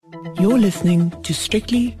You're listening to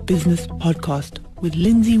Strictly Business Podcast with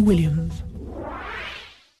Lindsay Williams.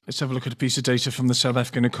 Let's have a look at a piece of data from the South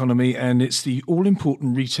African economy, and it's the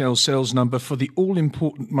all-important retail sales number for the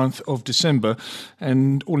all-important month of December.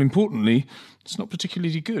 And all-importantly, it's not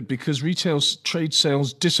particularly good because retail trade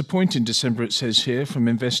sales disappoint in December, it says here from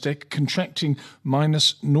Investec, contracting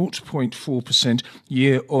minus 0.4%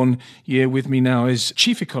 year on year. With me now is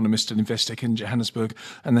Chief Economist at Investec in Johannesburg,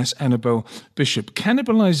 and that's Annabel Bishop.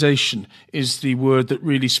 Cannibalization is the word that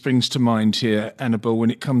really springs to mind here, Annabel,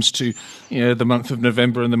 when it comes to the month of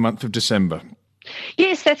November and the month of December.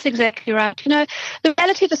 Yes, that's exactly right. The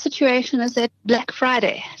reality of the situation is that Black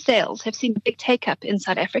Friday sales have seen a big take-up in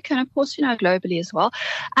South Africa and, of course, globally as well.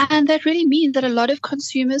 And that really means that a lot of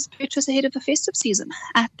consumers purchase ahead of the festive season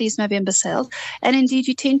at these November sales. And indeed,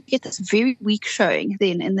 you tend to get this very weak showing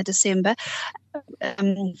then in the December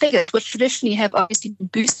figures, which traditionally have obviously been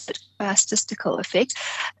boosted by a statistical effect,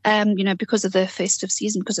 because of the festive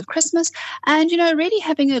season, because of Christmas. And, really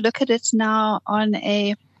having a look at it now on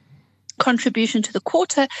a contribution to the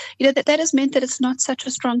quarter, that has meant that it's not such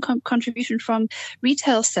a strong contribution from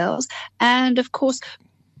retail sales. And of course,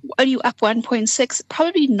 only up 1.6,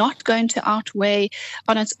 probably not going to outweigh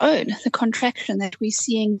on its own the contraction that we're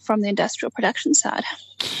seeing from the industrial production side.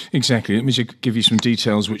 Exactly. Let me just give you some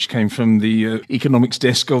details which came from the economics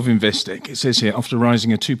desk of Investec. It says here, after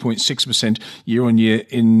rising at 2.6% year on year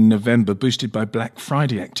in November, boosted by Black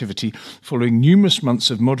Friday activity, following numerous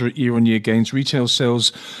months of moderate year on year gains, retail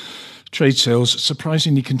sales trade sales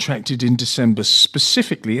surprisingly contracted in December.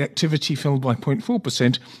 Specifically, activity fell by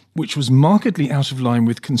 0.4%, which was markedly out of line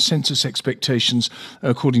with consensus expectations,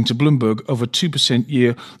 according to Bloomberg, of a 2%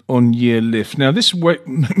 year-on-year lift. Now, this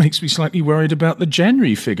makes me slightly worried about the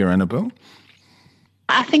January figure, Annabel.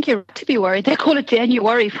 I think you're right to be worried. They call it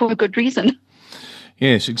January for a good reason.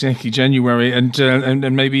 Yes, exactly. January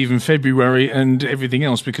and maybe even February and everything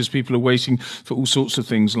else, because people are waiting for all sorts of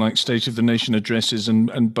things like State of the Nation addresses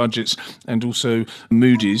and budgets and also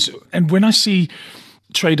Moody's. And when I see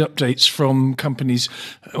trade updates from companies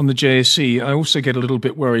on the JSE, I also get a little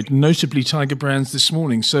bit worried, notably Tiger Brands this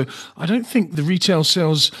morning. So I don't think the retail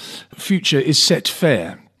sales future is set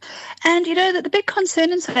fair. And the big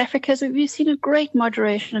concern in South Africa is that we've seen a great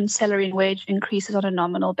moderation in salary and wage increases on a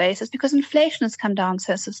nominal basis because inflation has come down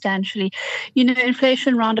so substantially.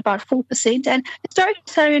 Inflation around about 4%, and historic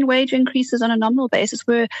salary and wage increases on a nominal basis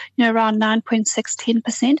were around 9.6,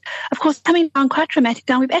 10%. Of course, coming down quite dramatic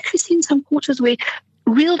down. We've actually seen some quarters where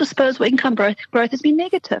real disposable income growth has been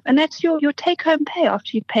negative. And that's your take-home pay after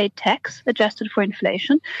you've paid tax, adjusted for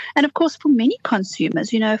inflation. And of course, for many consumers,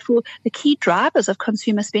 for the key drivers of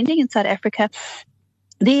consumer spending in South Africa,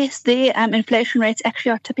 their inflation rates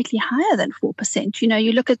actually are typically higher than 4%.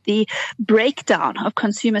 You look at the breakdown of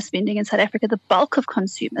consumer spending in South Africa, the bulk of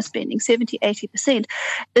consumer spending, 70-80%,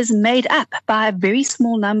 is made up by a very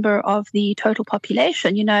small number of the total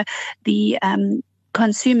population. The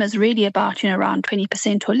consumers really about around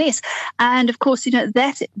 20% or less, and of course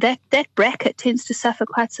that bracket tends to suffer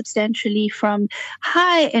quite substantially from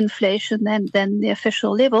higher inflation than the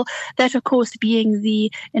official level. That of course being the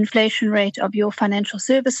inflation rate of your financial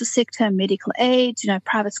services sector, medical aid,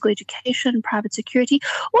 private school education, private security.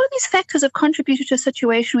 All of these factors have contributed to a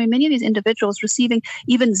situation where many of these individuals receiving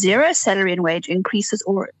even zero salary and wage increases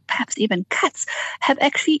or perhaps even cuts have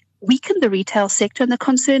actually weakened the retail sector. And the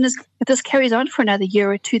concern is if this carries on for another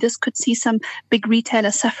year or two, this could see some big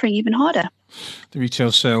retailers suffering even harder. The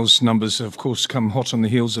retail sales numbers, of course, come hot on the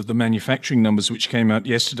heels of the manufacturing numbers, which came out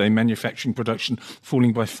yesterday. Manufacturing production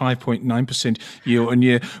falling by 5.9% year on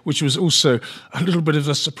year, which was also a little bit of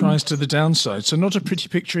a surprise to the downside. So not a pretty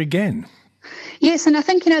picture again. Yes, and I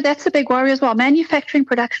think, that's a big worry as well. Manufacturing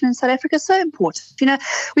production in South Africa is so important.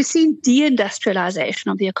 We've seen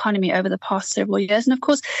deindustrialization of the economy over the past several years. And of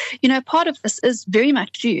course, part of this is very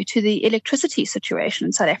much due to the electricity situation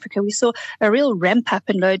in South Africa. We saw a real ramp up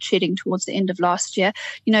in load shedding towards the end of last year,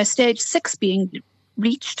 stage 6 being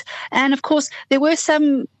reached. And of course, there were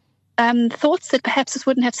some thoughts that perhaps this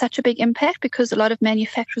wouldn't have such a big impact because a lot of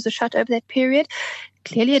manufacturers are shut over that period.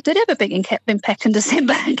 Clearly, it did have a big impact in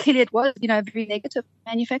December. Clearly, it was, very negative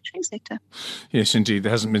manufacturing sector. Yes, indeed. There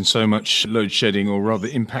hasn't been so much load shedding, or rather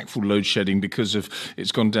impactful load shedding, because of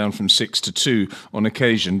it's gone down from 6 to 2 on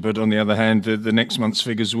occasion. But on the other hand, the next month's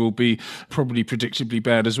figures will be probably predictably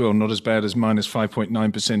bad as well. Not as bad as minus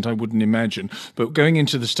 5.9%, I wouldn't imagine. But going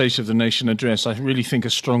into the State of the Nation address, I really think a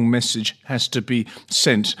strong message has to be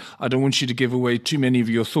sent. I don't want you to give away too many of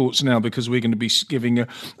your thoughts now, because we're going to be giving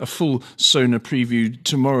a full SONA preview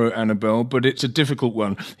tomorrow, Annabel, but it's a difficult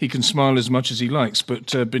one. He can smile as much as he likes,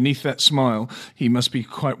 but beneath that smile, he must be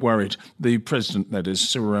quite worried. The president, that is,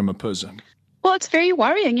 Cyril Ramaphosa. Well, it's very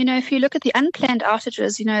worrying. If you look at the unplanned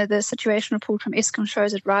outages, the situation report from Eskom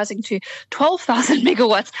shows it rising to 12,000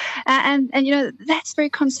 megawatts. And that's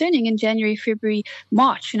very concerning in January, February,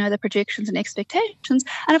 March, the projections and expectations.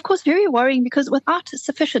 And of course, very worrying because without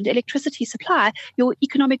sufficient electricity supply, your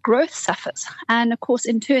economic growth suffers. And of course,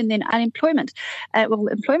 in turn, then employment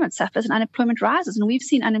suffers and unemployment rises. And we've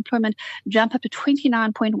seen unemployment jump up to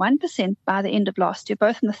 29.1% by the end of last year,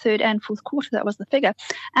 both in the third and fourth quarter. That was the figure.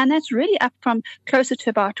 And that's really up from closer to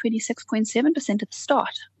about 26.7% at the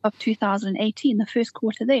start of 2018, the first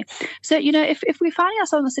quarter there. So, if we find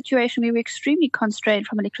ourselves in a situation where we're extremely constrained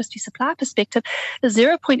from an electricity supply perspective, the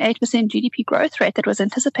 0.8% GDP growth rate that was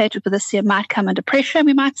anticipated for this year might come under pressure, and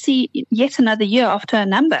we might see yet another year after a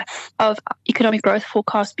number of economic growth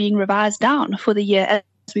forecasts being revised down for the year as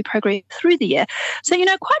we progress through the year. So,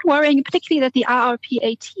 quite worrying, particularly that the IRP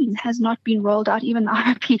 18 has not been rolled out, even the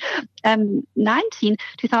IRP 2019.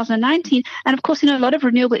 And of course, a lot of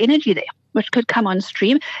renewable energy there, which could come on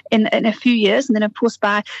stream in a few years. And then, of course,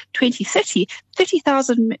 by 2030,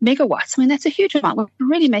 30,000 megawatts. I mean, that's a huge amount. Will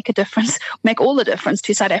really make a difference, make all the difference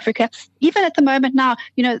to South Africa. Even at the moment now,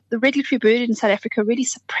 the regulatory burden in South Africa really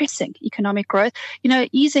suppressing economic growth,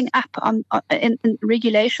 easing up in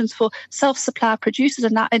regulations for self-supply producers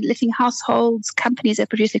and now letting households, companies that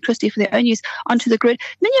produce electricity for their own use onto the grid.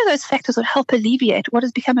 Many of those factors would help alleviate what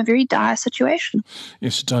has become a very dire situation.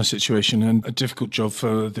 Yes, a dire situation and a difficult job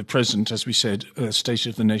for the president, as we said, State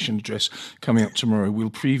of the Nation address coming up tomorrow. We'll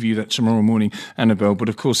preview that tomorrow morning, Annabel. But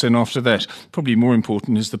of course, then after that, probably more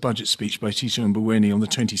important is the budget speech by Tito Mboweni on the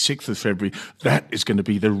 26th of February. That is going to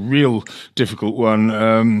be the real difficult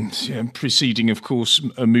one, preceding, of course,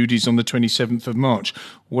 Moody's on the 27th of March.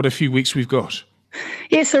 What a few weeks we've got.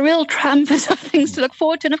 Yes, a real trumpet of things to look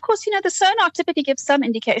forward to. And of course, the sonar typically gives some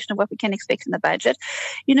indication of what we can expect in the budget.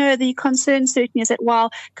 The concern certainly is that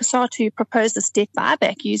while COSATU proposed this debt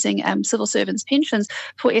buyback using civil servants' pensions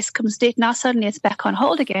for Eskom's debt, now suddenly it's back on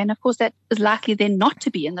hold again. Of course, that is likely then not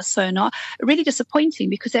to be in the sonar. Really disappointing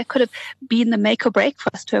because that could have been the make or break for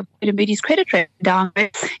us to avoid a Moody's credit rating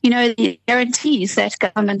downgrade. The guarantees that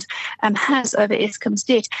government has over Eskom's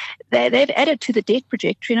debt, they've added to the debt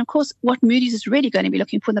trajectory. And of course, what Moody's is really going to be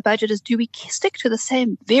looking for in the budget is, do we stick to the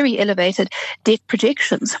same very elevated debt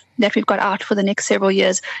projections that we've got out for the next several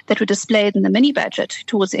years that were displayed in the mini budget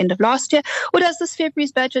towards the end of last year? Or does this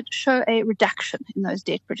February's budget show a reduction in those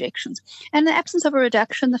debt projections? And in the absence of a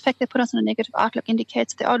reduction, the fact they put us on a negative outlook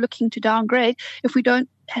indicates they are looking to downgrade if we don't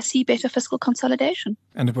see better fiscal consolidation.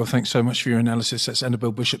 Annabel, thanks so much for your analysis. That's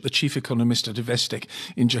Annabel Bishop, the Chief Economist at Investec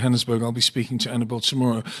in Johannesburg. I'll be speaking to Annabel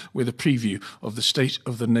tomorrow with a preview of the State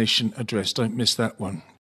of the Nation address. Don't miss that one.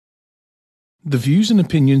 The views and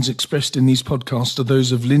opinions expressed in these podcasts are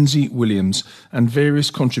those of Lindsay Williams and various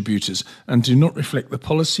contributors and do not reflect the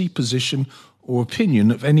policy, position or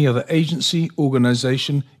opinion of any other agency,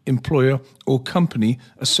 organisation, employer or company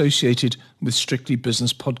associated with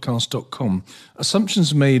strictlybusinesspodcast.com.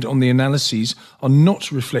 Assumptions made on the analyses are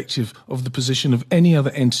not reflective of the position of any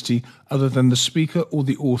other entity other than the speaker or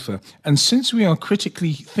the author. And since we are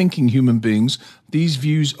critically thinking human beings, these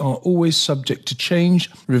views are always subject to change,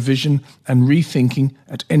 revision and rethinking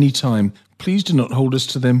at any time. Please do not hold us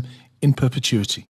to them in perpetuity.